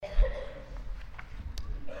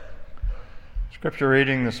Scripture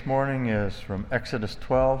reading this morning is from Exodus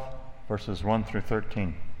 12, verses 1 through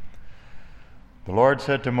 13. The Lord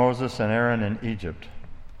said to Moses and Aaron in Egypt,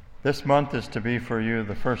 "This month is to be for you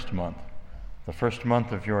the first month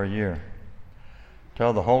of your year.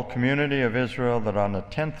 Tell the whole community of Israel that on the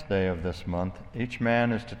 10th day of this month, each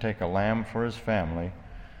man is to take a lamb for his family,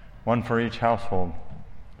 one for each household.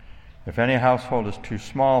 If any household is too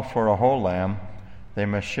small for a whole lamb, they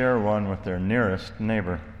must share one with their nearest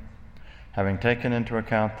neighbor, having taken into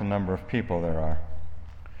account the number of people there are.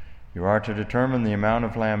 You are to determine the amount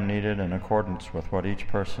of lamb needed in accordance with what each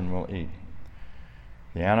person will eat.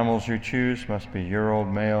 The animals you choose must be year-old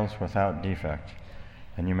males without defect,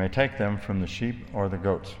 and you may take them from the sheep or the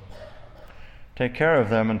goats. Take care of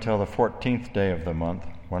them until the 14th day of the month,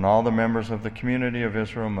 when all the members of the community of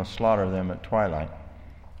Israel must slaughter them at twilight.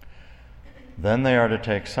 Then they are to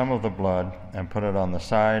take some of the blood and put it on the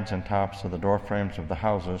sides and tops of the doorframes of the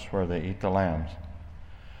houses where they eat the lambs.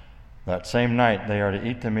 That same night they are to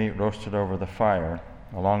eat the meat roasted over the fire,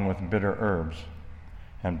 along with bitter herbs,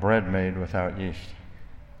 and bread made without yeast.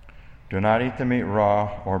 Do not eat the meat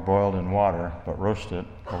raw or boiled in water, but roast it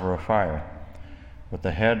over a fire, with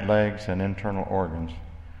the head, legs, and internal organs.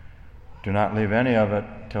 Do not leave any of it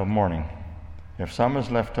till morning. If some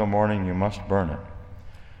is left till morning, you must burn it.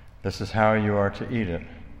 This is how you are to eat it: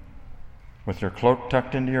 with your cloak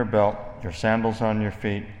tucked into your belt, your sandals on your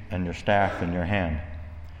feet, and your staff in your hand.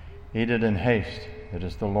 Eat it in haste. It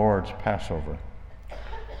is the Lord's Passover.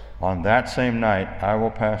 On that same night I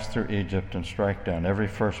will pass through Egypt and strike down every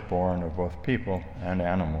firstborn of both people and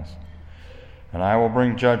animals. And I will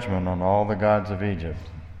bring judgment on all the gods of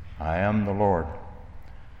Egypt. I am the Lord.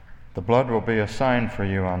 The blood will be a sign for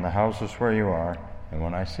you on the houses where you are, and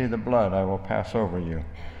when I see the blood I will pass over you.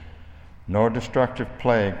 No destructive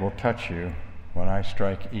plague will touch you when I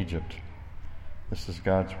strike Egypt." This is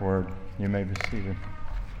God's word. You may be seated.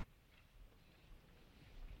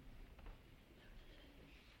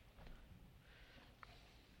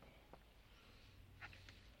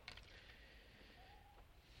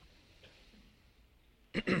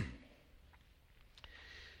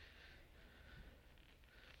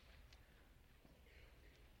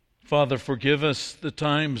 Father, forgive us the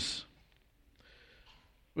times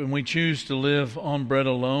when we choose to live on bread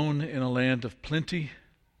alone in a land of plenty,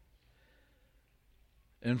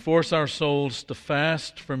 and force our souls to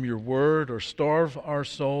fast from your word, or starve our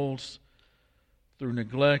souls through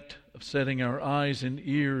neglect of setting our eyes and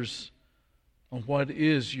ears on what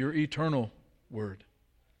is your eternal word.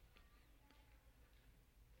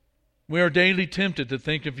 We are daily tempted to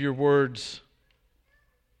think of your words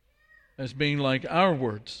as being like our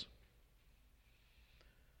words.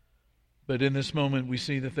 But in this moment we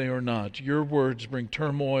see that they are not. Your words bring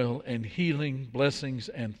turmoil and healing, blessings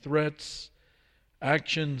and threats,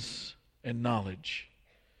 actions and knowledge.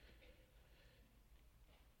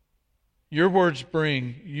 Your words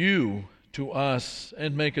bring you to us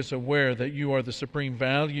and make us aware that you are the supreme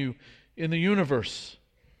value in the universe.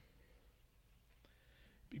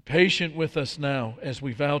 Be patient with us now as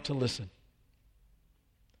we vow to listen.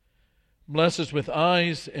 Bless us with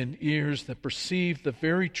eyes and ears that perceive the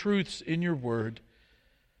very truths in your word,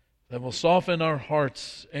 that will soften our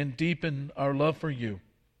hearts and deepen our love for you.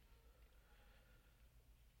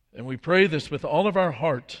 And we pray this with all of our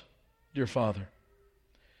heart, dear Father,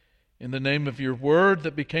 in the name of your word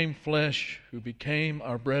that became flesh, who became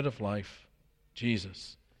our bread of life,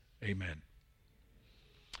 Jesus. Amen.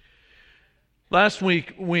 Last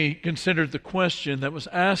week, we considered the question that was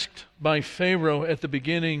asked by Pharaoh at the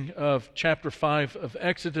beginning of chapter 5 of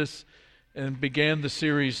Exodus and began the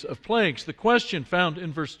series of plagues. The question found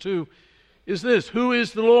in verse 2 is this: "Who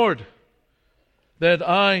is the Lord, that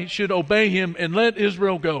I should obey him and let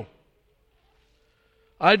Israel go?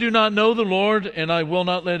 I do not know the Lord, and I will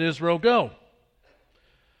not let Israel go."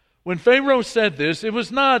 When Pharaoh said this, it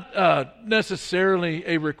was not necessarily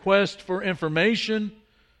a request for information.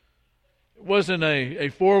 It wasn't a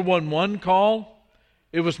 411 call.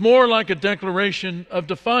 It was more like a declaration of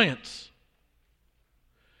defiance.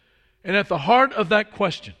 And at the heart of that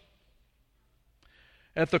question,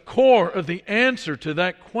 at the core of the answer to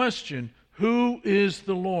that question, who is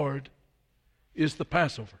the Lord, is the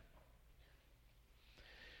Passover.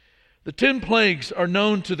 The 10 plagues are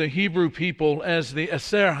known to the Hebrew people as the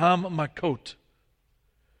Aser HaMakot,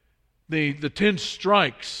 the 10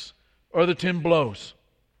 strikes or the 10 blows.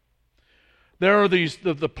 There are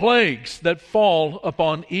the plagues that fall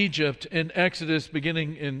upon Egypt in Exodus,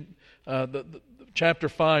 beginning in the chapter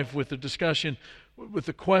 5 with the discussion, with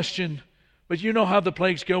the question. But you know how the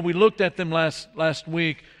plagues go. We looked at them last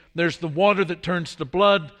week. There's the water that turns to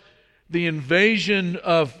blood, the invasion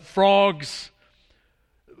of frogs,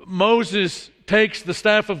 Moses takes the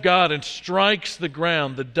staff of God and strikes the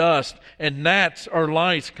ground, the dust, and gnats or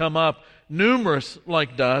lice come up, numerous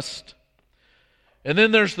like dust. And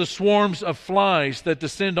then there's the swarms of flies that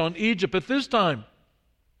descend on Egypt at this time.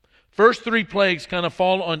 First 3 plagues kind of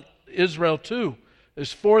fall on Israel too.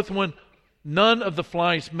 This fourth one, none of the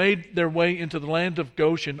flies made their way into the land of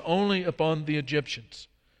Goshen, only upon the Egyptians.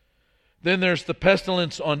 Then there's the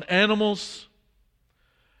pestilence on animals.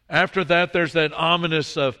 After that, there's that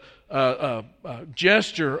ominous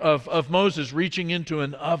gesture of Moses reaching into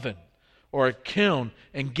an oven or a kiln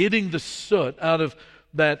and getting the soot out of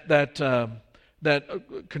that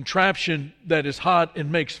contraption that is hot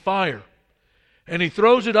and makes fire. And he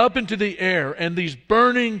throws it up into the air, and these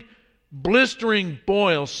burning, blistering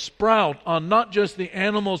boils sprout on not just the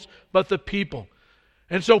animals, but the people.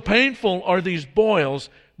 And so painful are these boils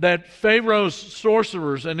that Pharaoh's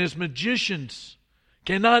sorcerers and his magicians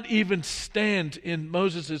cannot even stand in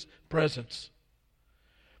Moses' presence.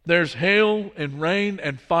 There's hail and rain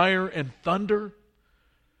and fire and thunder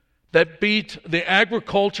that beat the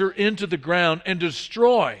agriculture into the ground and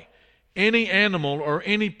destroy any animal or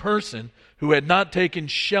any person who had not taken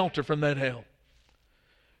shelter from that hail.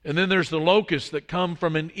 And then there's the locusts that come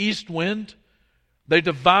from an east wind. They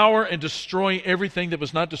devour and destroy everything that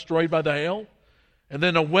was not destroyed by the hail. And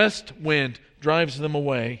then a west wind drives them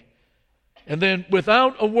away. And then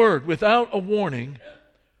without a word, without a warning,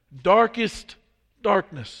 darkest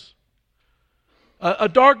darkness. A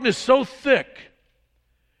darkness so thick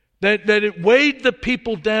that it weighed the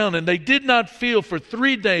people down, and they did not feel for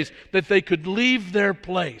 3 days that they could leave their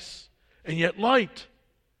place. And yet light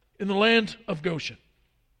in the land of Goshen.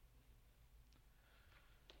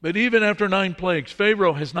 But even after 9 plagues,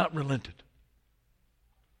 Pharaoh has not relented.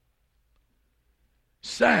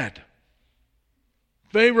 Sad.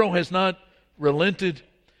 Pharaoh has not relented.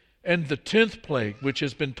 And the 10th plague, which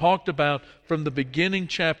has been talked about from the beginning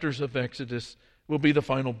chapters of Exodus, will be the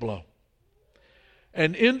final blow.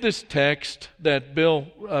 And in this text that Bill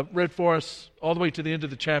read for us all the way to the end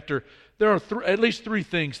of the chapter, there are at least 3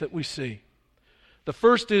 things that we see. The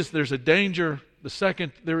first is there's a danger. The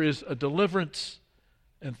second, there is a deliverance.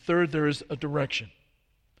 And third, there is a direction.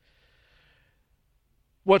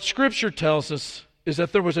 What Scripture tells us is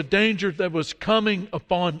that there was a danger that was coming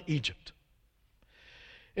upon Egypt.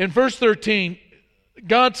 In verse 13,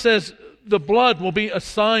 God says, the blood will be a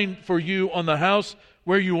sign for you on the house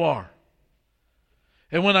where you are.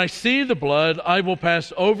 And when I see the blood, I will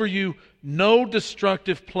pass over you. No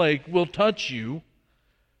destructive plague will touch you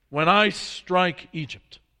when I strike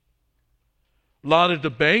Egypt. A lot of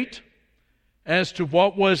debate as to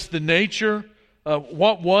what was the nature,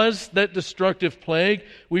 what was that destructive plague.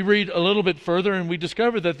 We read a little bit further and we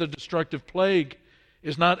discover that the destructive plague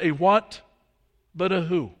is not a what, but a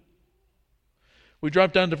who. We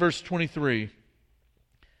drop down to verse 23.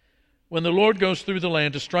 When the Lord goes through the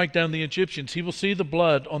land to strike down the Egyptians, he will see the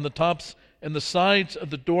blood on the tops and the sides of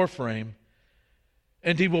the doorframe,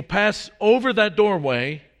 and he will pass over that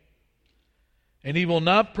doorway, and he will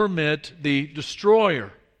not permit the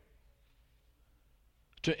destroyer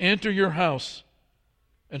to enter your house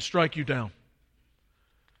and strike you down.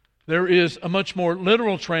 There is a much more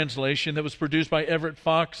literal translation that was produced by Everett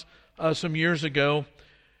Fox some years ago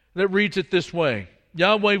that reads it this way: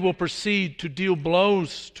 Yahweh will proceed to deal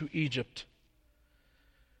blows to Egypt.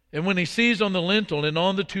 And when he sees on the lintel and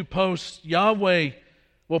on the 2 posts, Yahweh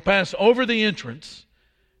will pass over the entrance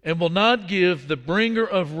and will not give the bringer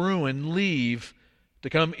of ruin leave to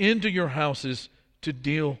come into your houses to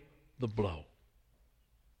deal the blow.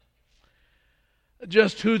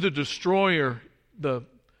 Just who the destroyer, the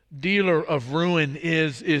dealer of ruin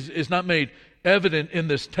is not made evident in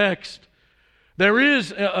this text. There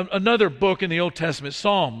is another book in the Old Testament,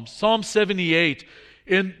 Psalm 78.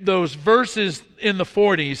 In those verses in the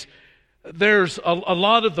 40s, there's a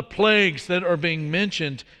lot of the plagues that are being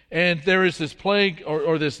mentioned, and there is this plague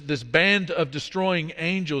or this band of destroying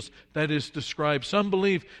angels that is described. Some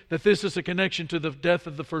believe that this is a connection to the death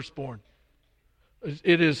of the firstborn.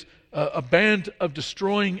 It is a band of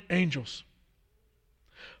destroying angels.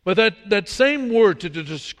 But that same word to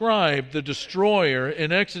describe the destroyer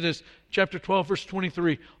in Exodus chapter 12, verse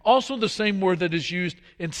 23, also the same word that is used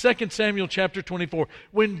in 2 Samuel chapter 24,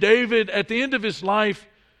 when David, at the end of his life,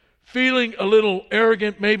 feeling a little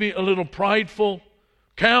arrogant, maybe a little prideful,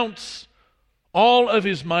 counts all of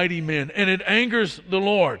his mighty men, and it angers the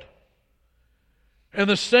Lord. And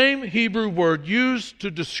the same Hebrew word used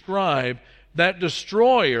to describe that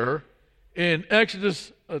destroyer in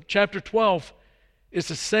Exodus chapter 12 is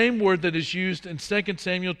the same word that is used in 2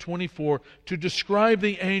 Samuel 24 to describe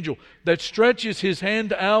the angel that stretches his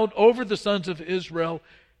hand out over the sons of Israel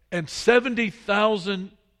and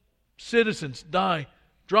 70,000 citizens die,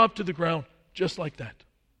 drop to the ground just like that.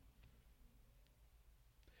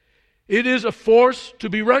 It is a force to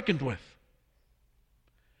be reckoned with.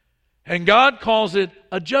 And God calls it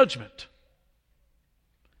a judgment.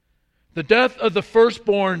 The death of the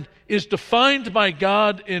firstborn is defined by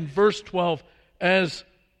God in verse 12 as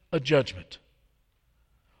a judgment.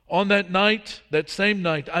 On that night, that same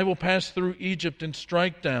night, I will pass through Egypt and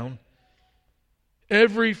strike down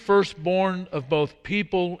every firstborn of both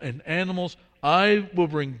people and animals. I will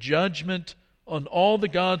bring judgment on all the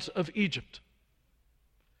gods of Egypt.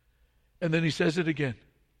 And then he says it again.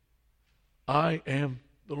 I am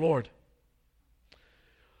the Lord.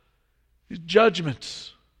 These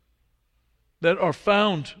judgments that are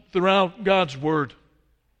found throughout God's Word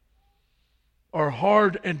are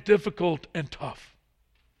hard and difficult and tough.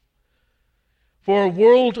 For a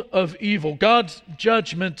world of evil, God's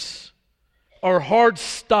judgments are hard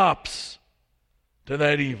stops to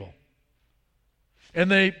that evil. And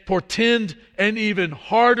they portend an even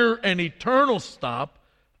harder and eternal stop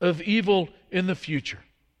of evil in the future.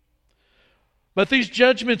 But these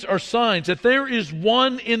judgments are signs that there is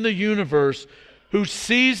one in the universe who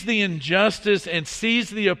sees the injustice and sees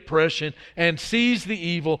the oppression and sees the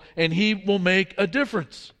evil, and he will make a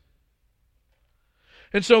difference.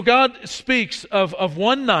 And so God speaks of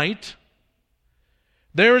one night.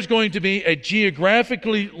 There is going to be a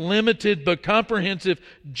geographically limited but comprehensive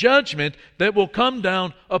judgment that will come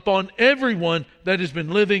down upon everyone that has been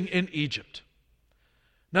living in Egypt.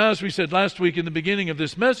 Now, as we said last week in the beginning of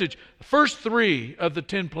this message, the first 3 of the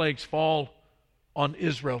 10 plagues fall on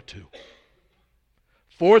Israel too.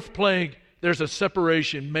 4th plague, there's a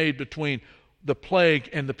separation made between the plague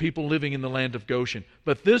and the people living in the land of Goshen.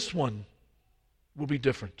 But this one will be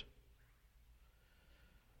different.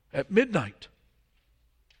 At midnight,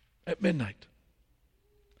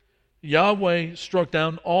 Yahweh struck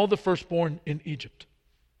down all the firstborn in Egypt.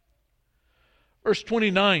 Verse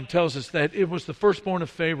 29 tells us that it was the firstborn of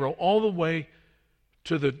Pharaoh all the way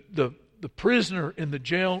to the prisoner in the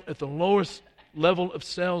jail at the lowest level of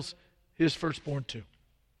cells, his firstborn too.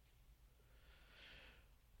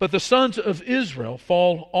 But the sons of Israel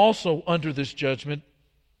fall also under this judgment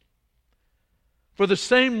for the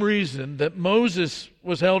same reason that Moses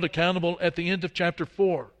was held accountable at the end of chapter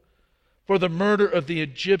 4 for the murder of the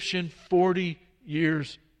Egyptian 40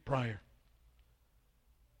 years prior.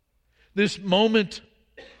 This moment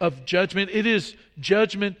of judgment, it is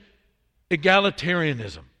judgment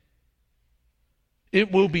egalitarianism.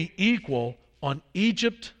 It will be equal on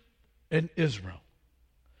Egypt and Israel.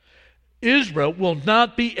 Israel will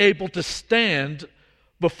not be able to stand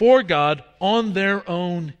before God on their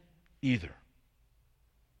own either.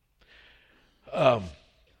 A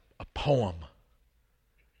poem.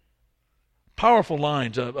 Powerful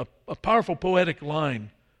lines, a powerful poetic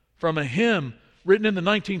line from a hymn written in the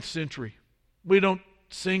 19th century. We don't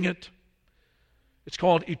sing it. It's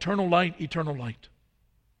called Eternal Light, Eternal Light.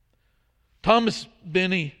 Thomas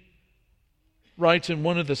Binney writes in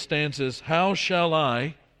one of the stanzas, how shall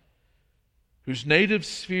I, whose native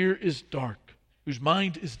sphere is dark, whose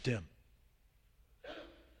mind is dim,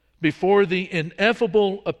 before the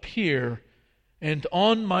ineffable appear, and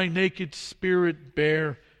on my naked spirit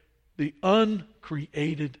bear the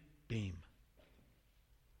uncreated beam.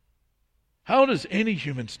 How does any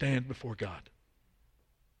human stand before God?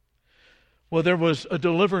 Well, there was a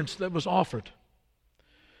deliverance that was offered.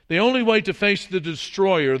 The only way to face the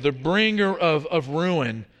destroyer, the bringer of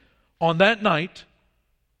ruin, on that night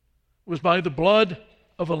was by the blood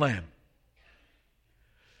of a lamb.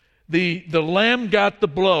 The lamb got the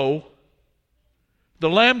blow. The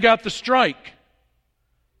lamb got the strike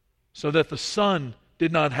so that the son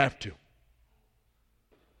did not have to.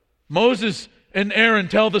 Moses and Aaron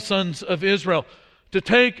tell the sons of Israel to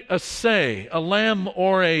take a say, a lamb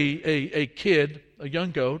or a kid, a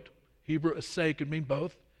young goat. Hebrew, a say could mean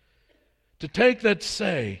both. To take that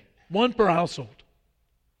say, one per household.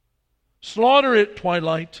 Slaughter it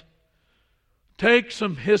twilight. Take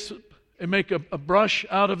some hyssop and make a brush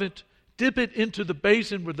out of it. Dip it into the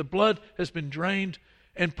basin where the blood has been drained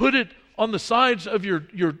and put it on the sides of your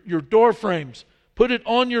door frames. Put it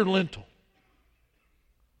on your lintel.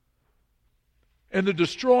 And the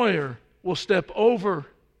destroyer will step over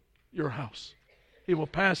your house. He will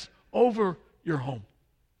pass over your home.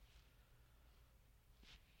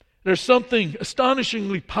 There's something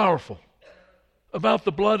astonishingly powerful about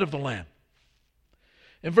the blood of the Lamb.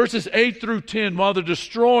 In verses 8 through 10, while the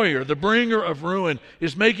destroyer, the bringer of ruin,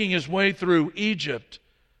 is making his way through Egypt,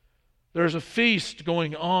 there's a feast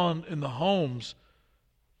going on in the homes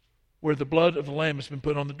where the blood of the Lamb has been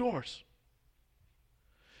put on the doors.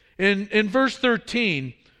 In verse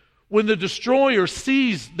 13, when the destroyer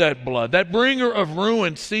sees that blood, that bringer of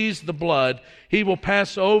ruin sees the blood, he will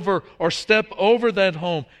pass over or step over that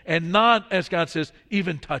home and not, as God says,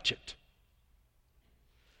 even touch it.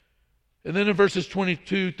 And then in verses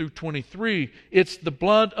 22 through 23, it's the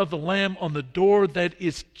blood of the Lamb on the door that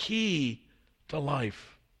is key to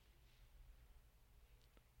life.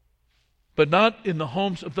 But not in the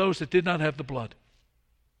homes of those that did not have the blood.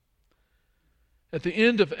 At the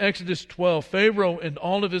end of Exodus 12, Pharaoh and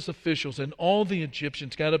all of his officials and all the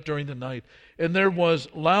Egyptians got up during the night, and there was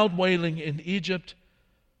loud wailing in Egypt,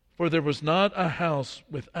 for there was not a house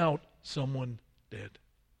without someone dead.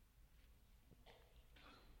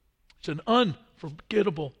 It's an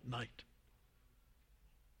unforgettable night.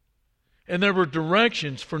 And there were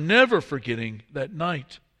directions for never forgetting that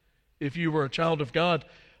night if you were a child of God,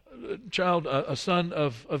 a son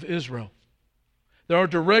of Israel. There are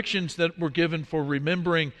directions that were given for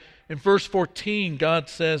remembering. In verse 14, God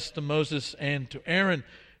says to Moses and to Aaron,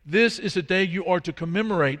 "This is a day you are to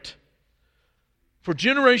commemorate. For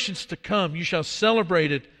generations to come, you shall celebrate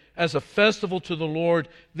it as a festival to the Lord.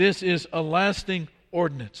 This is a lasting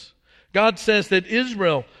ordinance." God says that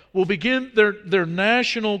Israel will begin their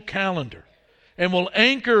national calendar and will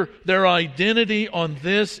anchor their identity on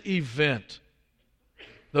this event,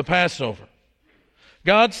 the Passover.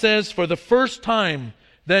 God says for the first time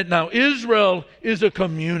that now Israel is a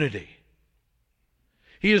community.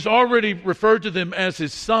 He has already referred to them as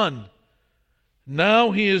his son. Now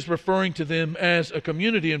he is referring to them as a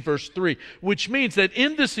community in verse 3, which means that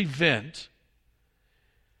in this event,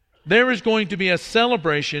 there is going to be a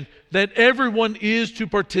celebration that everyone is to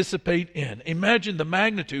participate in. Imagine the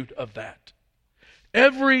magnitude of that.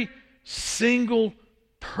 Every single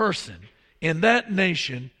person in that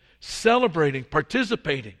nation celebrating,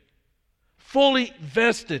 participating, fully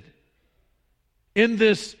vested in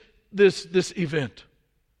this event.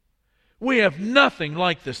 We have nothing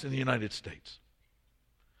like this in the United States.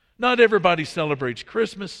 Not everybody celebrates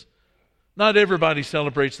Christmas. Not everybody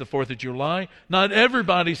celebrates the 4th of July. Not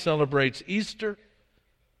everybody celebrates Easter.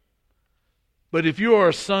 But if you are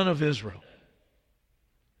a son of Israel,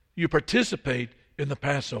 you participate in the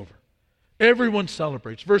Passover. Everyone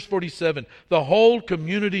celebrates. Verse 47, the whole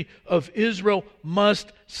community of Israel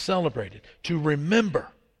must celebrate it, to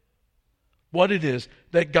remember what it is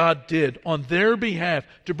that God did on their behalf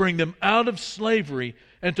to bring them out of slavery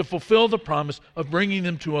and to fulfill the promise of bringing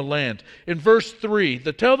them to a land. In verse 3,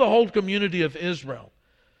 tell the whole community of Israel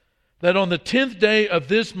that on the 10th day of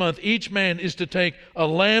this month, each man is to take a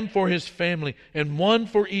lamb for his family and one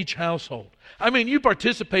for each household. I mean, you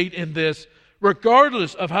participate in this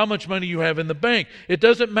regardless of how much money you have in the bank. It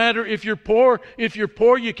doesn't matter if you're poor. If you're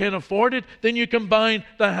poor, you can't afford it, then you combine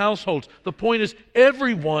the households. The point is,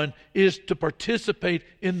 everyone is to participate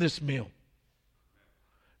in this meal.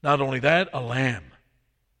 Not only that, a lamb.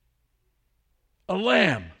 A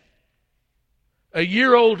lamb. A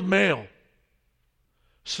year-old male.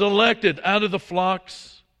 Selected out of the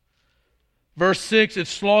flocks. Verse 6,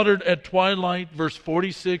 it's slaughtered at twilight. Verse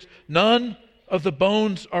 46, none of the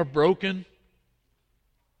bones are broken.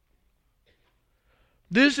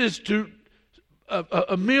 This is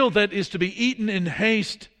a meal that is to be eaten in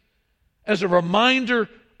haste as a reminder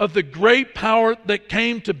of the great power that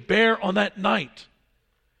came to bear on that night,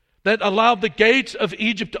 that allowed the gates of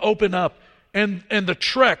Egypt to open up, and the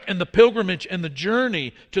trek and the pilgrimage and the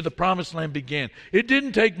journey to the promised land began. It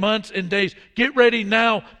didn't take months and days. Get ready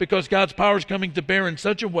now, because God's power is coming to bear in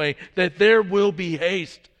such a way that there will be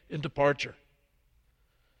haste in departure.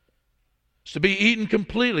 It's to be eaten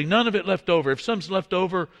completely, none of it left over. If some's left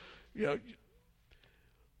over,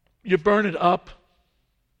 you burn it up.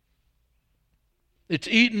 It's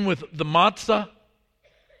eaten with the matzah,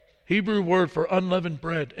 Hebrew word for unleavened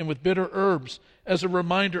bread, and with bitter herbs as a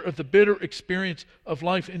reminder of the bitter experience of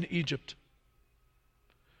life in Egypt.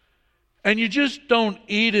 And you just don't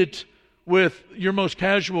eat it with your most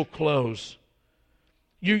casual clothes.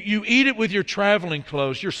 You eat it with your traveling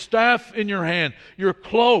clothes, your staff in your hand, your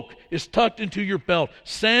cloak is tucked into your belt,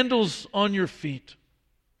 sandals on your feet.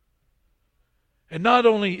 And not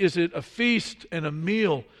only is it a feast and a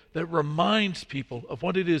meal that reminds people of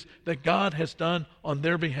what it is that God has done on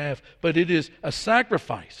their behalf, but it is a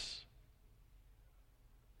sacrifice,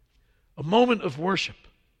 a moment of worship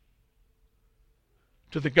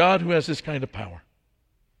to the God who has this kind of power.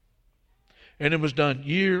 And it was done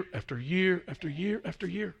year after year after year after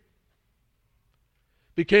year.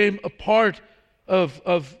 Became a part of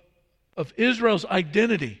Israel's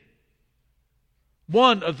identity.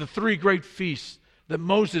 One of the three great feasts that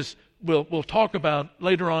Moses we'll talk about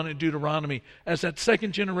later on in Deuteronomy as that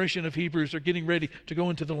second generation of Hebrews are getting ready to go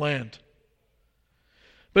into the land.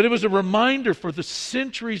 But it was a reminder for the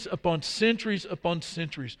centuries upon centuries upon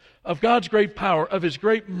centuries of God's great power, of His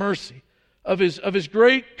great mercy, of His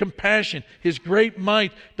great compassion, His great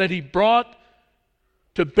might that He brought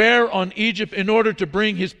to bear on Egypt in order to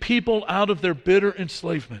bring His people out of their bitter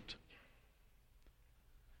enslavement.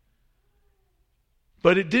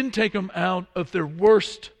 But it didn't take them out of their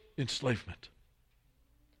worst enslavement.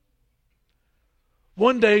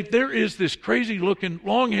 One day there is this crazy-looking,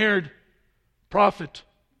 long-haired prophet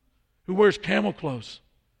who wears camel clothes,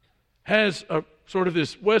 has a sort of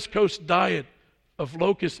this West Coast diet of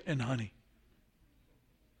locusts and honey.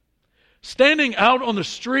 Standing out on the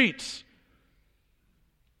streets,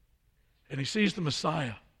 and he sees the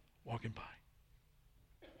Messiah walking by.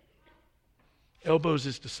 Elbows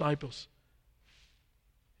his disciples,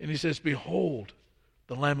 and he says, "Behold,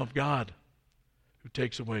 the Lamb of God who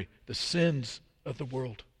takes away the sins of the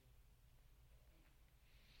world."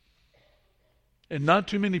 And not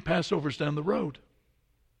too many Passovers down the road,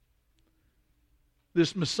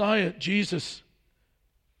 this Messiah, Jesus,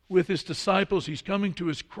 with his disciples, he's coming to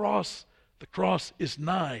his cross. The cross is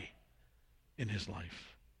nigh in his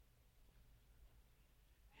life.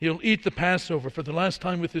 He'll eat the Passover for the last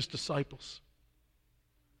time with his disciples.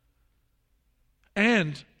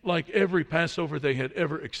 And, like every Passover they had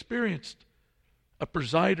ever experienced, a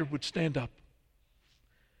presider would stand up.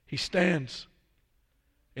 He stands,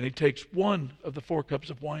 and he takes one of the 4 cups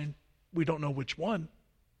of wine. We don't know which one.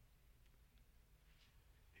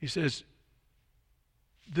 He says,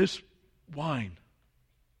 "This wine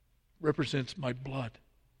represents my blood,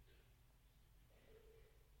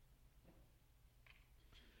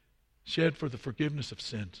 shed for the forgiveness of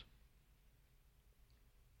sins."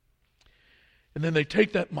 And then they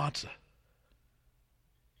take that matzah,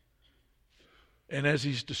 and as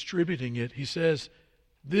he's distributing it, he says,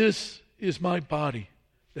 "This is my body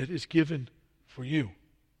that is given for you."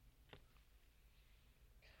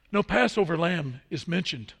 No Passover lamb is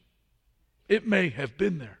mentioned. It may have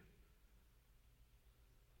been there,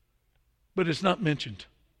 but it's not mentioned.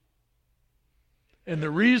 And the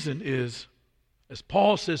reason is, as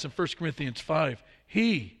Paul says in 1 Corinthians 5,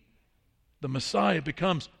 He, the Messiah,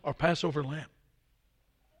 becomes our Passover lamb.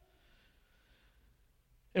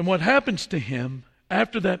 And what happens to Him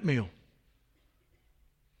after that meal,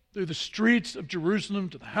 through the streets of Jerusalem,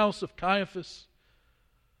 to the house of Caiaphas,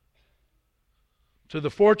 to the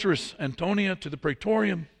fortress Antonia, to the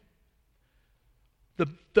praetorium,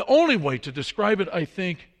 the only way to describe it, I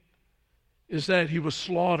think, is that He was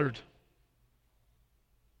slaughtered,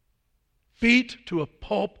 beat to a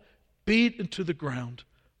pulp, beat into the ground,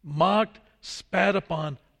 mocked, spat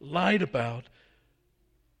upon, lied about,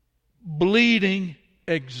 bleeding,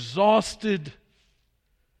 exhausted,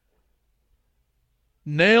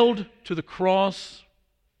 nailed to the cross.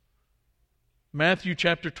 Matthew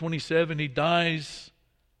chapter 27, He dies,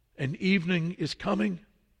 and evening is coming,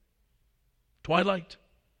 twilight.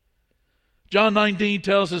 John 19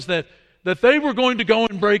 tells us that they were going to go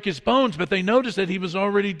and break His bones, but they noticed that He was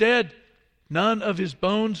already dead. None of His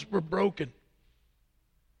bones were broken.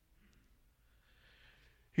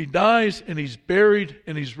 He dies, and He's buried,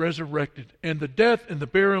 and He's resurrected. And the death and the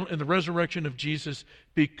burial and the resurrection of Jesus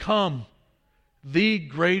become the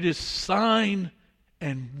greatest sign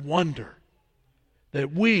and wonder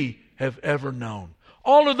that we have ever known.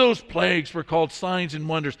 All of those plagues were called signs and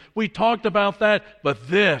wonders. We talked about that, but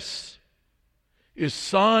this is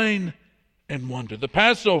sign and wonder. The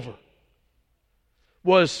Passover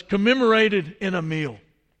was commemorated in a meal,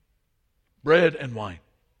 bread and wine.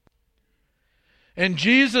 And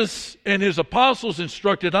Jesus and His apostles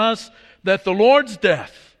instructed us that the Lord's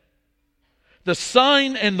death, the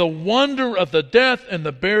sign and the wonder of the death and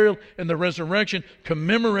the burial and the resurrection,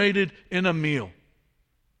 commemorated in a meal.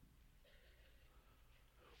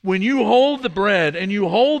 When you hold the bread and you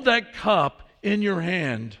hold that cup in your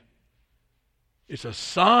hand, it's a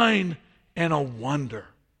sign and a wonder.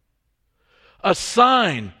 A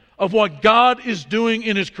sign of what God is doing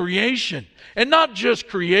in His creation. And not just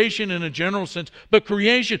creation in a general sense, but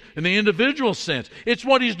creation in the individual sense. It's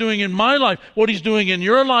what He's doing in my life, what He's doing in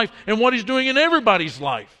your life, and what He's doing in everybody's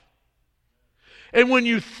life. And when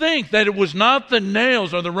you think that it was not the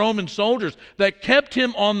nails or the Roman soldiers that kept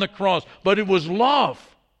Him on the cross, but it was love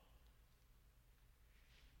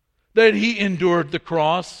that He endured the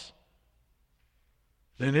cross,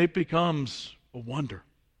 then it becomes a wonder,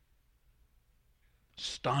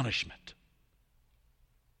 astonishment.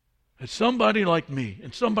 That somebody like me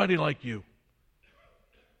and somebody like you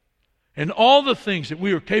and all the things that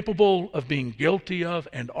we are capable of being guilty of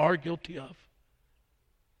and are guilty of,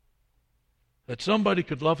 that somebody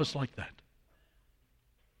could love us like that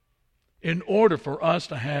in order for us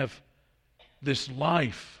to have this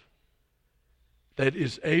life that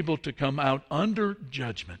is able to come out under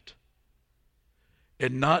judgment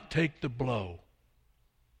and not take the blow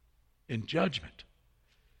in judgment,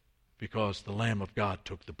 because the Lamb of God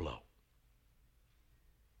took the blow.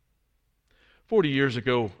 40 years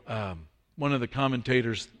ago, one of the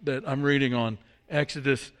commentators that I'm reading on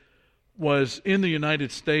Exodus was in the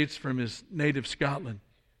United States from his native Scotland.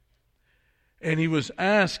 And he was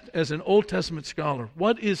asked, as an Old Testament scholar,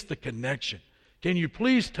 what is the connection? Can you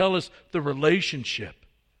please tell us the relationship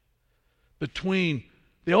between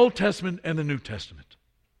the Old Testament and the New Testament?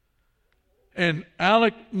 And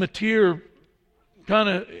Alec Motyer kind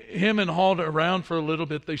of him and hawed around for a little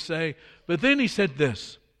bit, they say. But then he said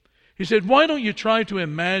this. He said, why don't you try to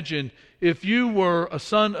imagine if you were a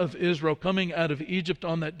son of Israel coming out of Egypt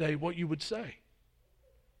on that day, what you would say?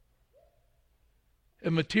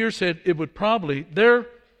 And Motyer said it would probably, their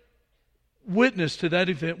witness to that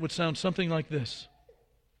event would sound something like this.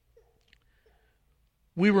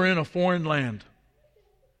 We were in a foreign land,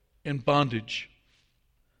 in bondage,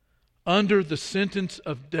 under the sentence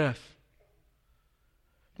of death.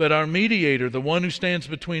 But our mediator, the one who stands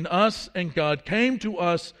between us and God, came to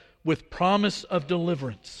us with promise of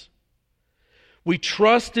deliverance. We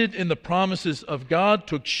trusted in the promises of God,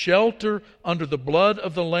 took shelter under the blood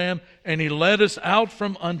of the Lamb, and He led us out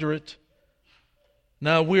from under it.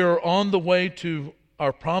 Now we are on the way to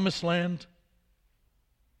our promised land.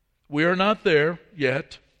 We are not there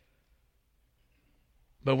yet,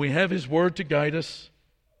 but we have His word to guide us.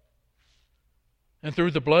 And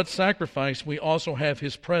through the blood sacrifice, we also have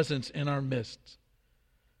His presence in our midst.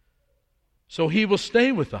 So He will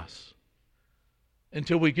stay with us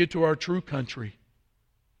until we get to our true country,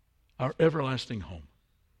 our everlasting home.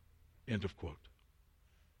 End of quote.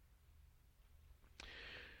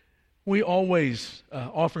 We always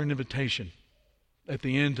offer an invitation at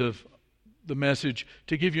the end of the message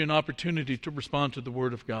to give you an opportunity to respond to the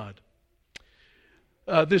Word of God.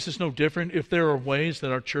 This is no different. If there are ways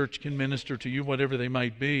that our church can minister to you, whatever they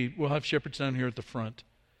might be, we'll have shepherds down here at the front.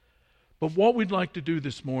 But what we'd like to do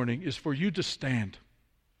this morning is for you to stand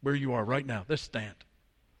where you are right now. Let's stand.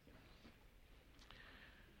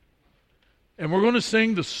 And we're going to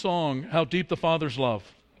sing the song, How Deep the Father's Love.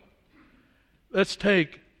 Let's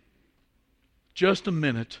take just a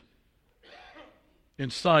minute in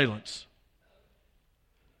silence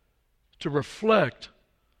to reflect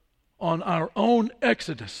on our own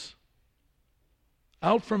exodus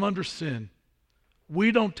out from under sin.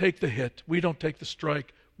 We don't take the hit. We don't take the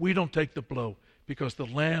strike. We don't take the blow, because the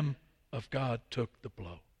Lamb of God took the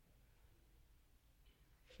blow.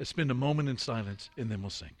 Let's spend a moment in silence, and then we'll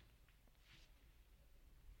sing.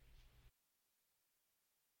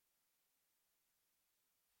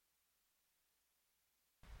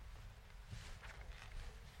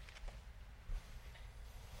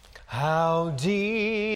 How deep